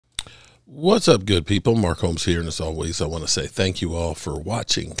What's up, good people? Mark Holmes here, and as always, I want to say thank you all for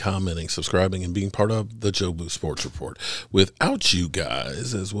watching, commenting, subscribing, and being part of the Joe Blue Sports Report. Without you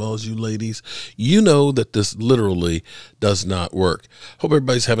guys, as well as you ladies, you know that this literally does not work. Hope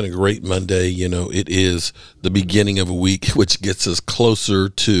everybody's having a great Monday. You know, it is the beginning of a week, which gets us closer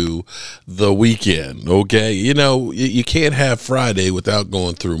to the weekend, okay? You know, you can't have Friday without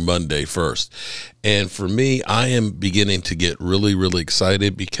going through Monday first. And for me, I am beginning to get really, really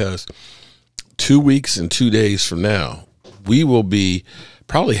excited because 2 weeks and 2 days from now, we will be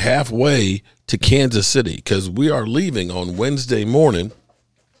probably halfway to Kansas City because we are leaving on Wednesday morning,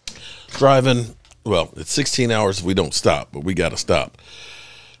 driving, well, it's 16 hours if we don't stop, but we got to stop.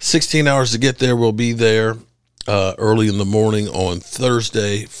 16 hours to get there. We'll be there early in the morning on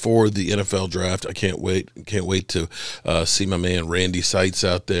Thursday for the NFL draft. I can't wait. Can't wait to see my man Randy Seitz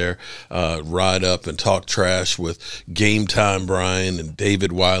out there, ride up and talk trash with Game Time Brian and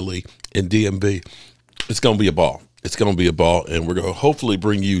David Wiley and DMB. It's going to be a ball. It's going to be a ball, and we're going to hopefully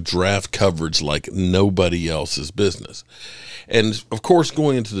bring you draft coverage like nobody else's business. And, of course,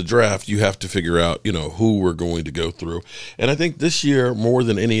 going into the draft, you have to figure out, you know, who we're going to go through. And I think this year, more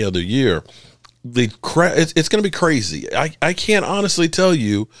than any other year, it's going to be crazy. I can't honestly tell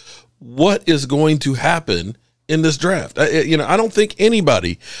you what is going to happen in this draft. I don't think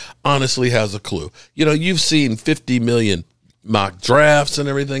anybody honestly has a clue. You know, you've seen 50 million mock drafts and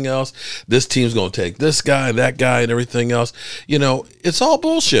everything else. This team's going to take this guy, that guy, and everything else. You know, it's all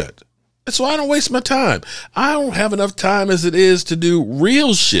bullshit. That's why I don't waste my time. I don't have enough time as it is to do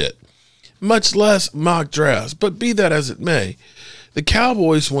real shit, much less mock drafts. But be that as it may, the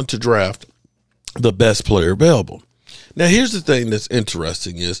Cowboys want to draft the best player available. Now, here's the thing that's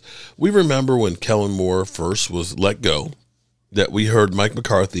interesting is we remember when Kellen Moore first was let go, that we heard Mike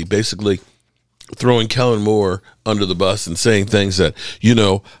McCarthy basically throwing Kellen Moore under the bus and saying things that, you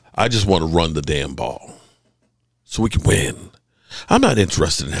know, I just want to run the damn ball so we can win. I'm not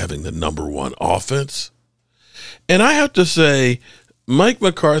interested in having the #1 offense. And I have to say, Mike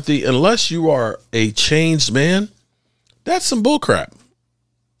McCarthy, unless you are a changed man, that's some bullcrap.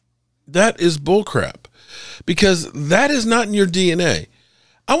 That is bullcrap because that is not in your DNA.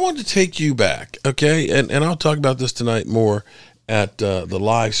 I want to take you back, okay? And I'll talk about this tonight more at the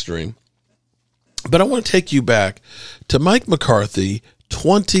live stream. But I want to take you back to Mike McCarthy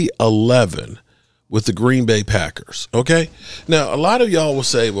 2011 with the Green Bay Packers, okay? Now, a lot of y'all will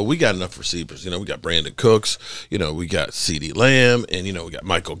say, well, we got enough receivers. You know, we got Brandon Cooks. You know, we got CeeDee Lamb. And, you know, we got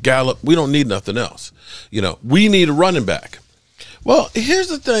Michael Gallup. We don't need nothing else. You know, we need a running back. Well, here's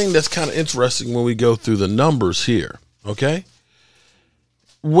the thing that's kind of interesting when we go through the numbers here, okay?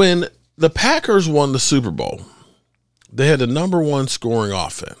 When the Packers won the Super Bowl, they had the #1 scoring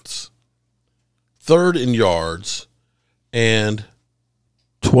offense, 3rd in yards, and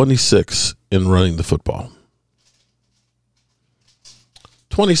 26 in running the football.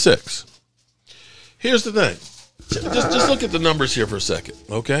 26. Here's the thing. Just look at the numbers here for a second,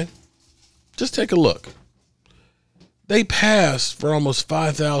 okay? Just take a look. They passed for almost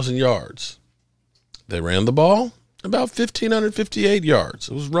 5,000 yards. They ran the ball about 1,558 yards.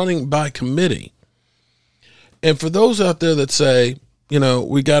 It was running by committee. And for those out there that say, you know,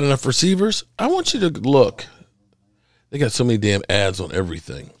 we got enough receivers, I want you to look. They got so many damn ads on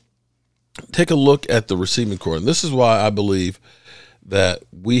everything. Take a look at the receiving corps. And this is why I believe that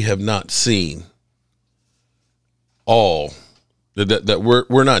we have not seen all, that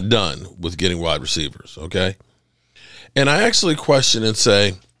we're not done with getting wide receivers, okay? And I actually question and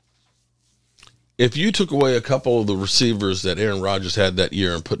say, if you took away a couple of the receivers that Aaron Rodgers had that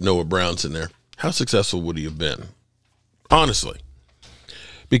year and put Noah Browns in there, how successful would he have been? Honestly.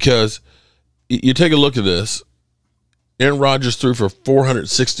 Because you take a look at this, Aaron Rodgers threw for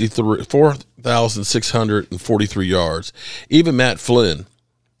 4,643 yards. Even Matt Flynn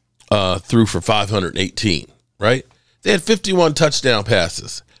threw for 518, right? They had 51 touchdown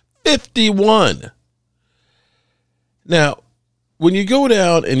passes. 51. Now, when you go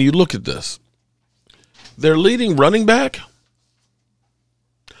down and you look at this, their leading running back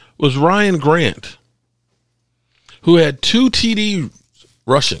was Ryan Grant, who had 2 TD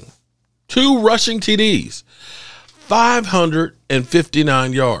rushing, 2 rushing TDs,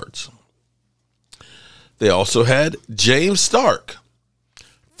 559 yards. They also had James Stark,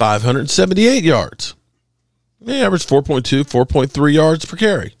 578 yards. They averaged 4.2, 4.3 yards per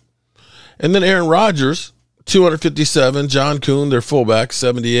carry. And then Aaron Rodgers, 257, John Kuhn, their fullback,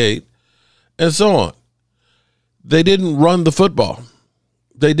 78, and so on. They didn't run the football.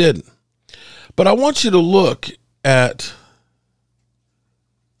 They didn't. But I want you to look at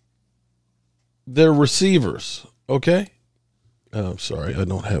their receivers, okay? I'm sorry, I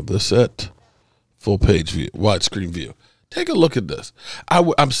don't have this at full page view, widescreen view. Take a look at this.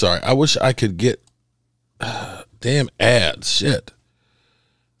 I'm sorry. I wish I could get damn ads. Shit.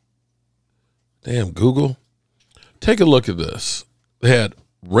 Damn Google. Take a look at this. They had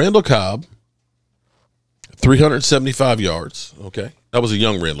Randall Cobb, 375 yards. Okay. That was a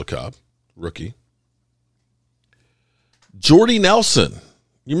young Randall Cobb, rookie. Jordy Nelson.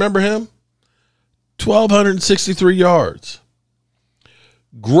 You remember him? 1,263 yards.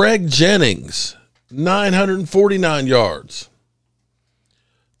 Greg Jennings, 949 yards.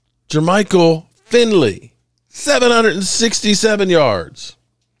 Jermichael Finley, 767 yards.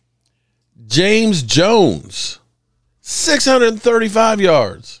 James Jones, 635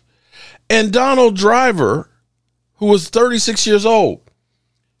 yards. And Donald Driver, who was 36 years old,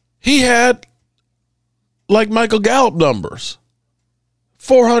 he had like Michael Gallup numbers,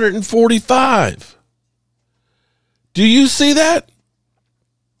 445. Do you see that?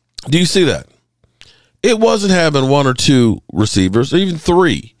 Do you see that? It wasn't having one or two receivers, even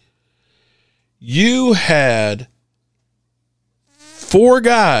three. You had four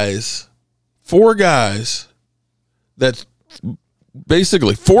guys that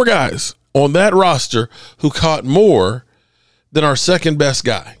basically four guys on that roster who caught more than our second best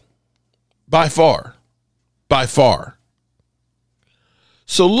guy. By far. By far.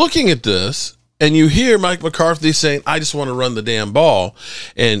 So looking at this, and you hear Mike McCarthy saying, I just want to run the damn ball,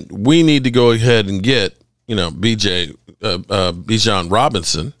 and we need to go ahead and get, Bijan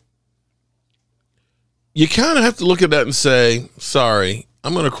Robinson. You kind of have to look at that and say, sorry,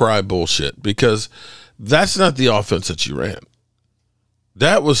 I'm going to cry bullshit, because that's not the offense that you ran.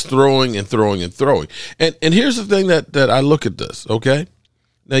 That was throwing and throwing and throwing. And here's the thing that I look at this, okay?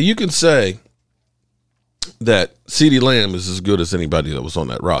 Now, you can say that CeeDee Lamb is as good as anybody that was on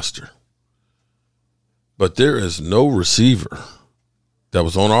that roster. But there is no receiver that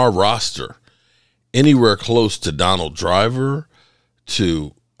was on our roster anywhere close to Donald Driver,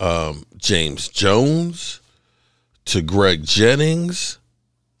 to James Jones, to Greg Jennings,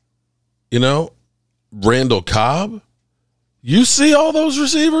 Randall Cobb. You see all those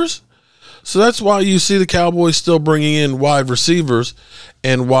receivers? So that's why you see the Cowboys still bringing in wide receivers,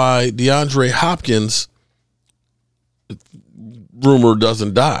 and why DeAndre Hopkins rumor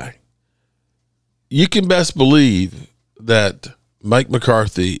doesn't die. You can best believe that Mike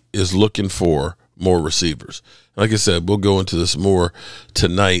McCarthy is looking for more receivers. Like I said, we'll go into this more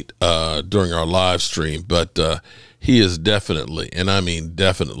tonight during our live stream, but he is definitely, and I mean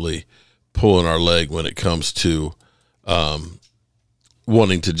definitely, pulling our leg when it comes to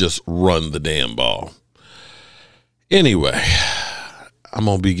wanting to just run the damn ball. Anyway, I'm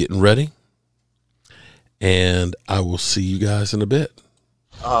going to be getting ready, and I will see you guys in a bit.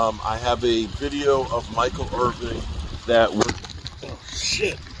 I have a video of Michael Irvin that was, oh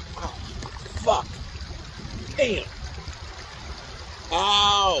shit, oh, fuck, damn,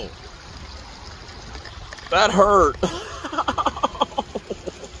 ow, that hurt,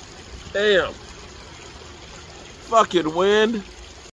 damn, fucking wind.